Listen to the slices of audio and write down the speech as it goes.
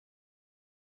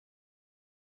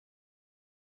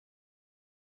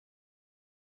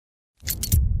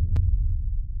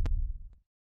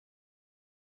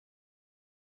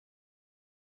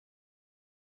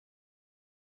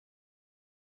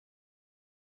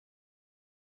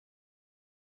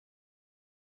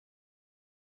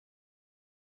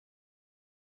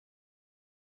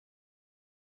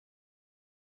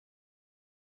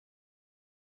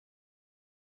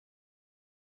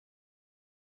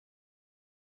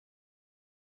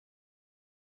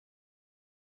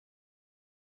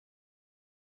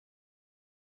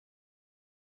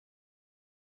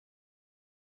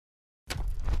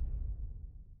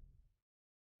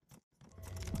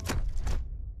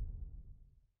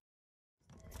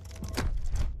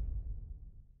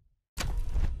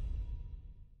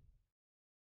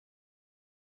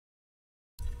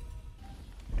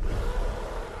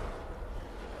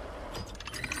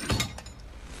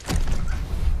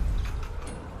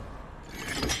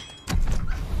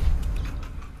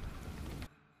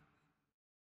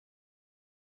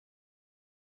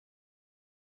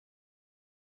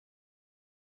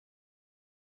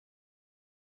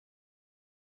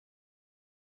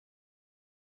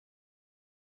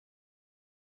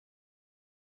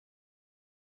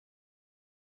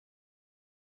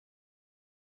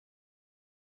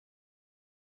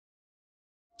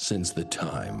Since the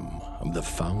time of the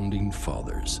Founding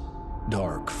Fathers,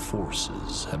 dark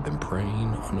forces have been preying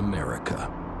on America.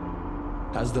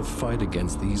 As the fight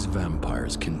against these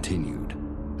vampires continued,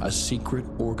 a secret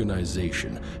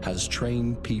organization has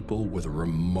trained people with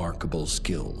remarkable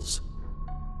skills.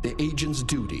 The agent's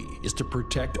duty is to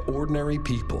protect ordinary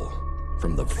people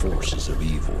from the forces of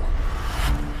evil.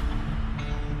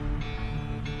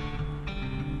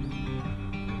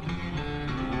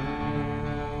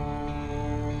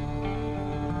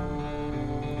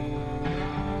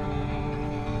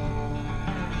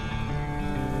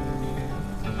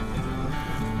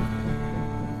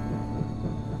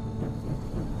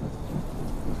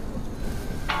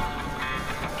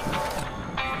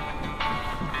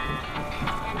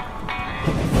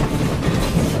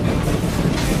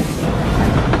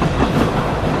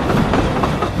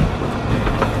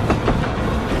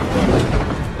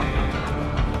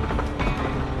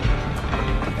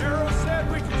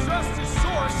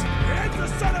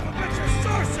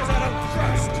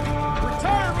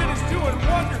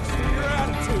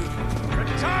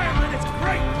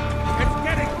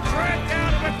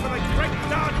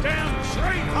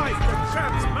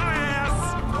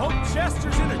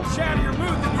 Chester's in a chattier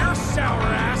mood than your sour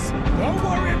ass. Don't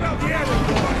worry about the other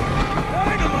boy.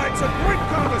 Dynamite's a great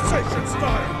conversation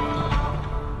starter.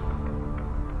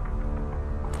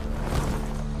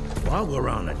 While we're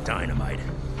on the dynamite,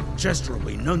 Chester will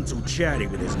be none too chatty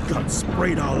with his guts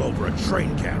sprayed all over a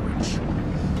train carriage.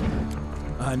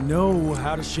 I know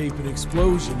how to shape an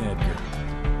explosion, Edgar.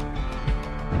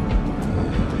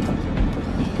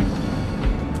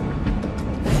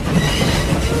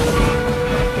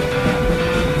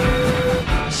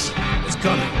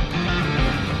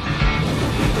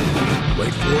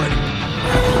 Wait for it.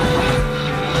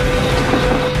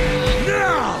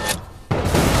 Now!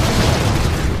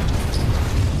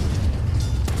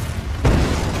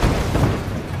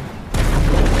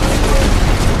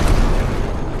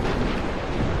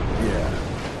 Yeah.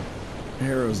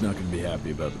 Harrow's not gonna be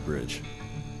happy about the bridge.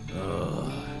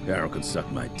 Harrow can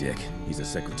suck my dick. He's the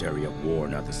Secretary of War,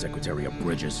 not the Secretary of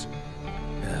Bridges.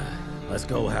 Let's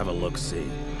go have a look-see.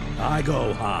 I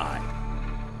go high.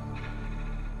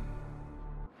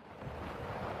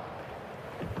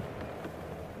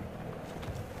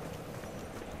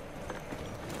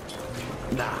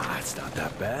 Nah, it's not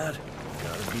that bad.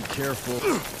 Gotta be careful.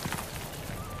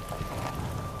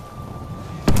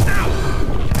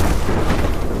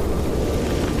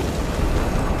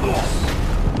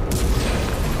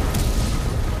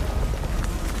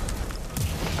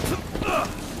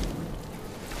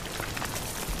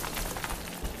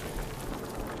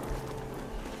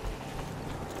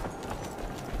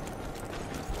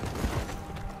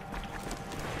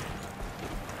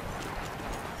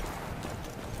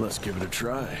 Let's give it a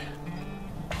try.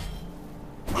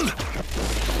 Swing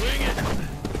it!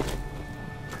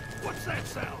 What's that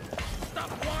sound? Stop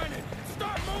whining!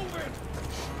 Start moving!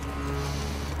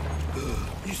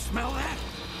 You smell that?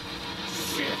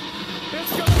 Shit!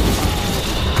 It's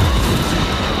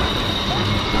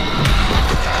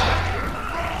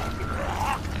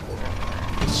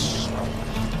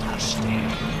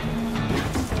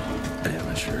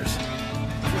Amateurs.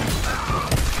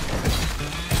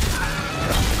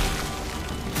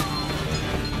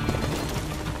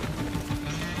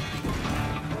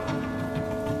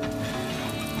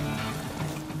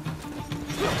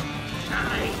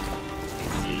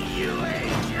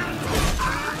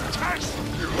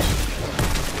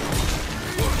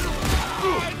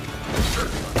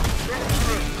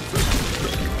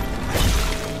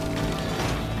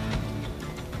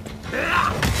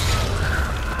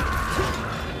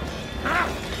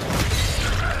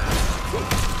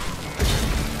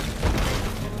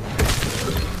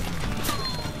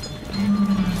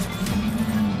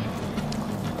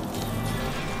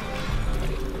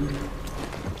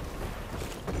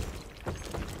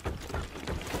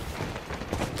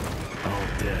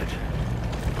 Dead.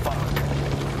 Fuck.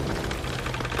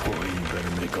 Boy, you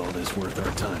better make all this worth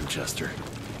our time, Chester.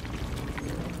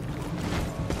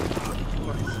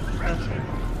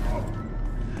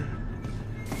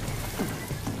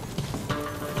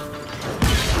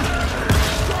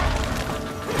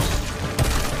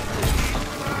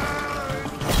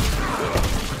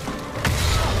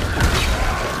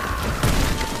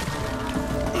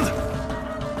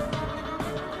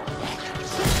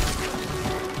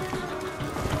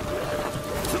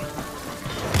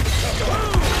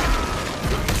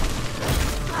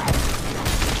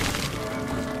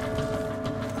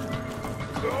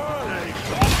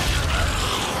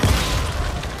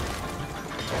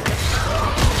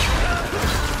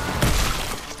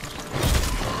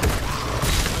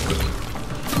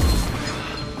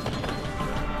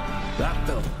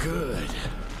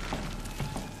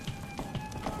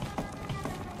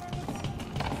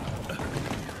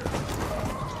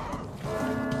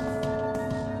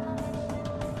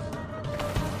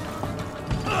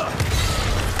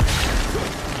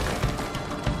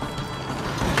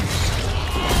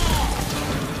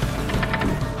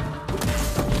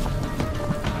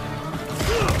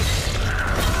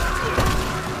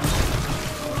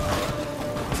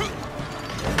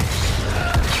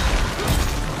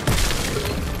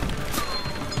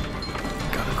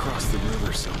 the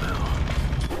river somehow.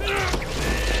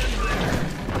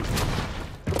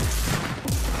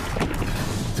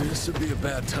 This would be a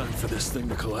bad time for this thing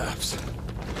to collapse.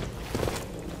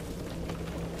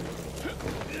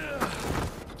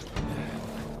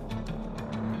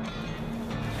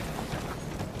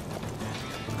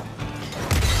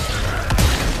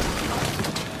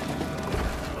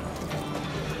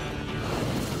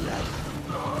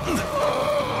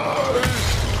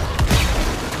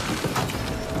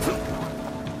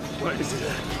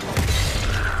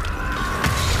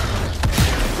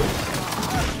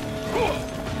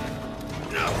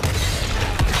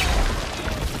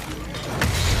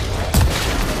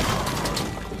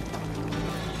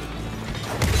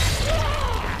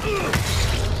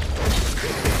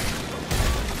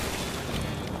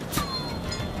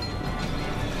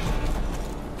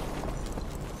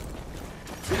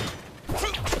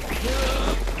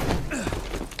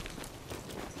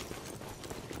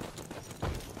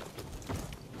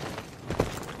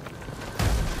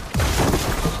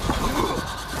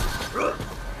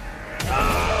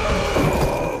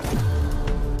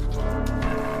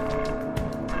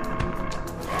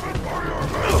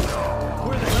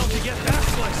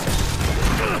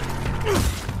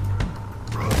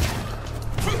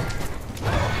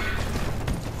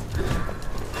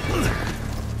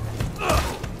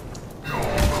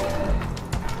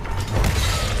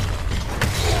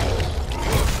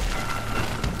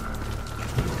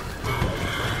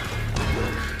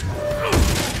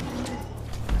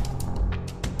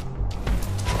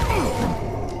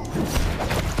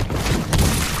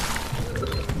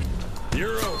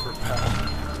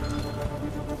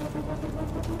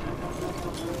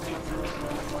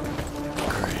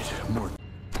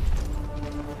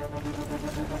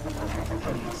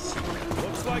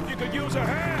 Looks like you could use a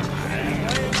hand.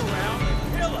 Laying around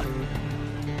and kill it.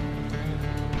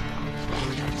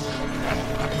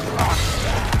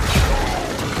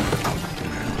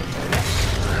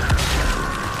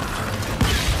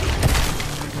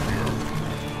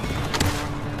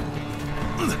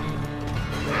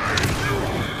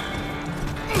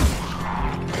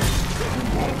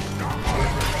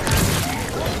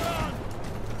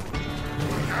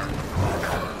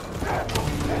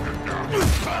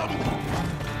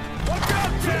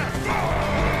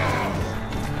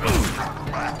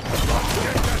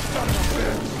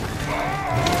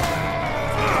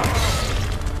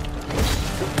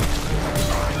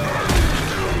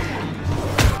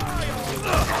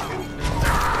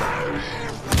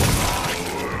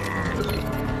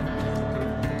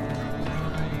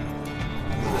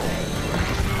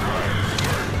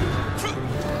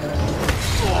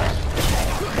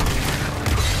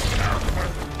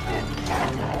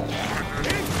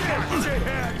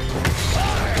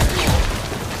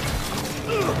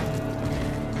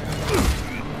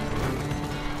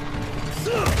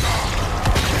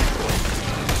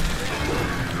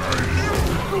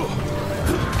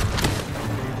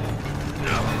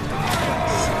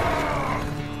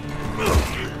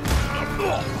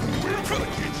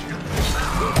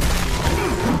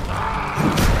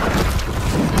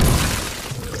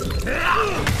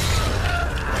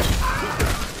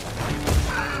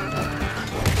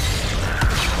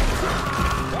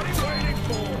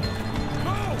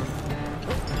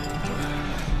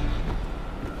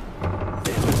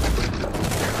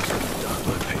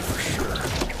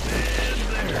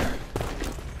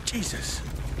 Jesus.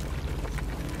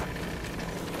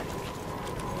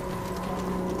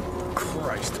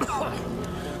 Christ.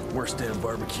 Worst damn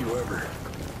barbecue ever.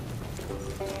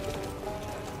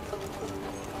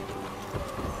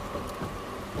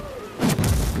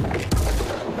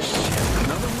 Shit,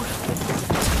 another one?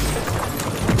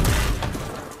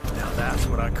 Now that's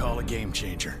what I call a game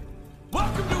changer.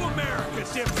 Welcome to America,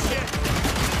 dipshit!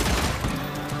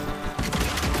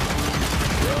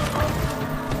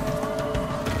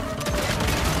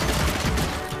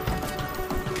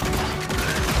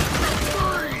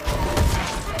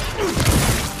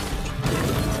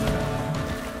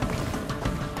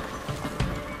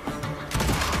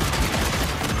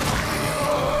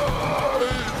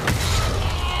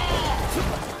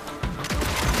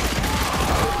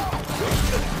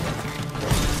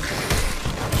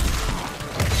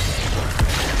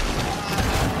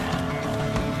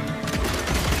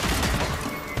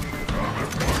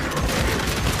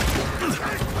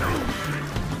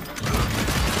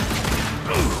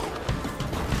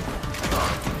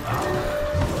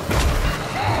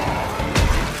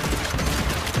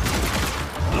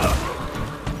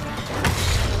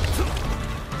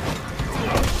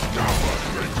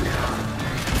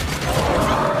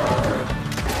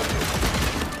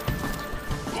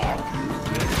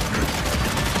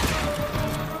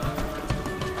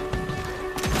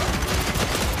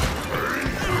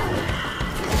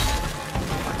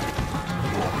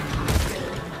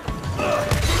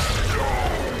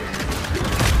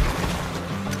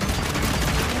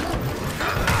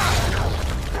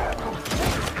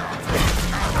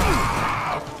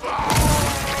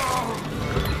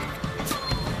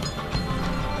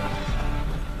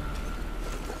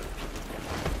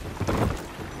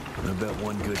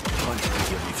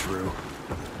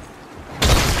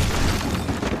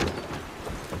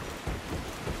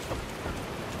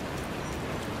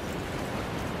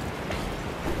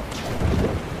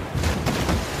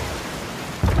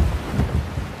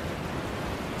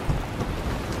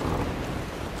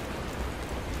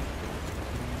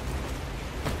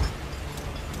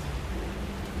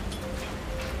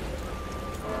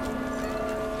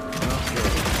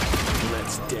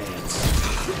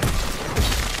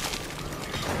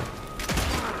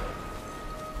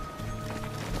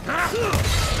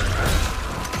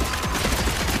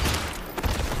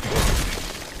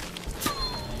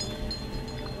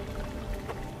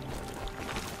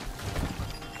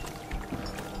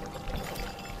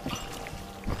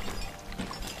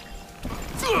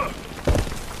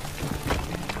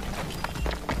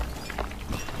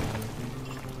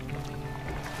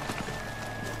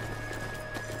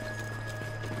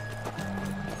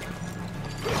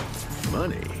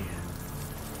 Money.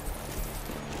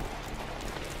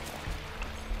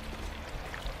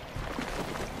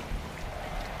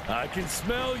 I can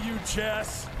smell you,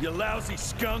 Chess, you lousy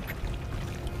skunk.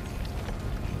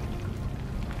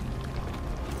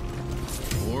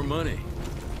 More money.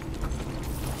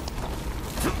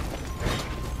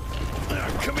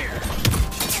 Come here.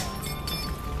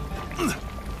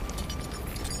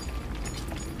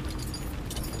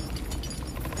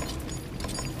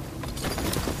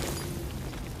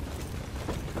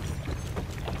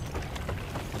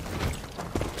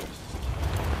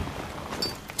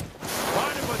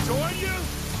 Mind if I join you?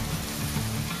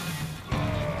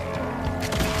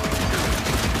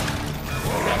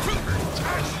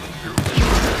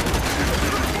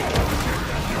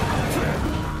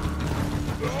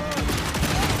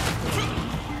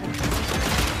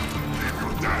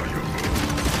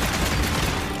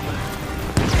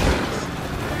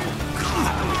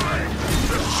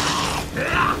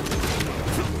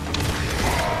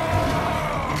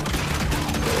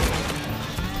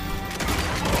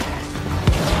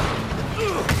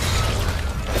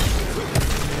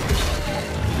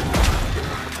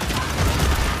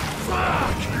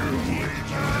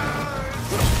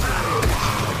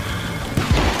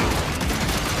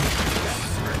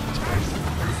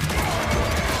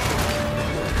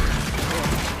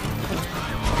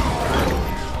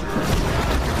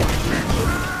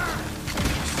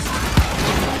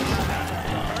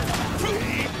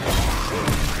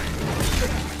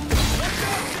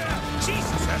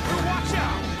 Jesus, Edgar, watch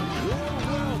out! You're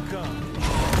welcome.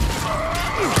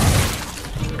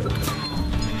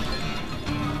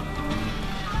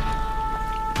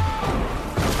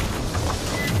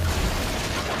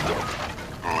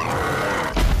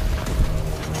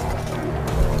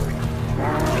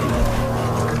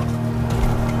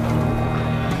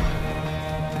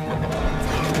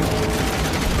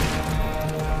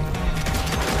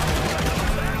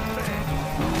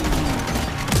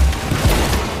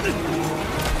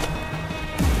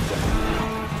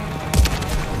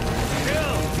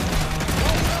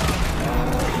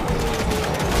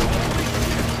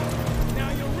 Now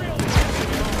you're real.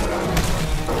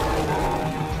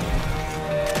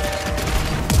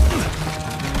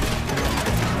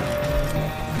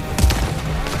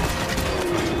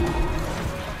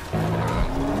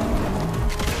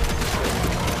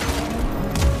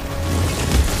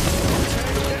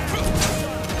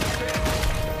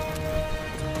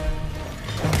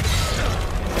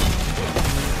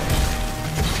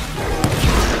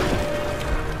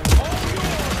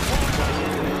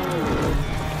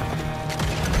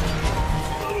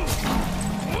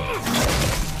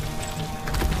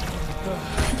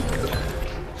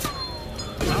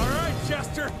 All right,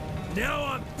 Chester. Now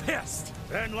I'm pissed.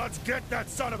 Then let's get that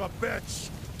son of a bitch!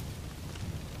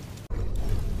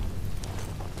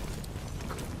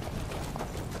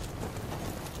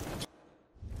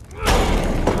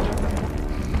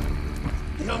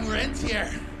 Young rentier.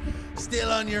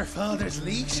 Still on your father's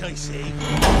leash, I see.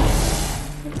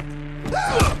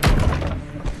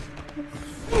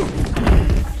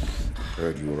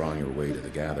 Heard you were on your way to the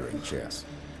gathering, Chess.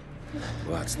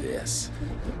 What's this?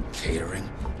 Catering?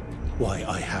 Why,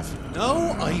 I have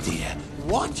no idea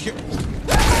what you're...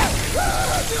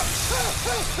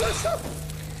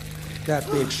 That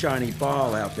big shiny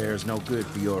ball out there is no good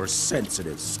for your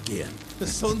sensitive skin. The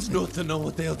sun's not to know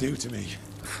what they'll do to me.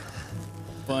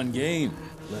 Fun game.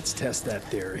 Let's test that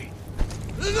theory.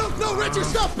 No, Richard,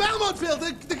 stop!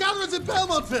 Belmontville! The gathering's in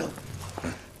Belmontville!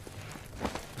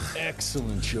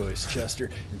 Excellent choice, Chester.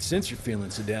 And since you're feeling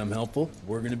so damn helpful,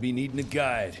 we're gonna be needing a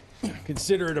guide.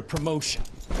 Consider it a promotion.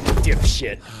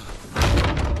 Dipshit.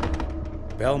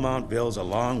 Belmontville's a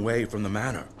long way from the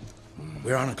manor.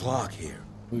 We're on a clock here.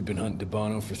 We've been hunting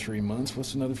Debano for 3 months.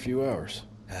 What's another few hours?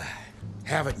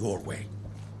 Have it your way.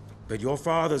 But your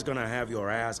father's gonna have your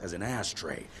ass as an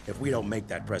ashtray if we don't make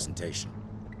that presentation.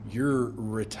 You're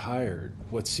retired.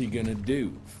 What's he gonna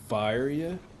do? Fire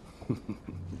you?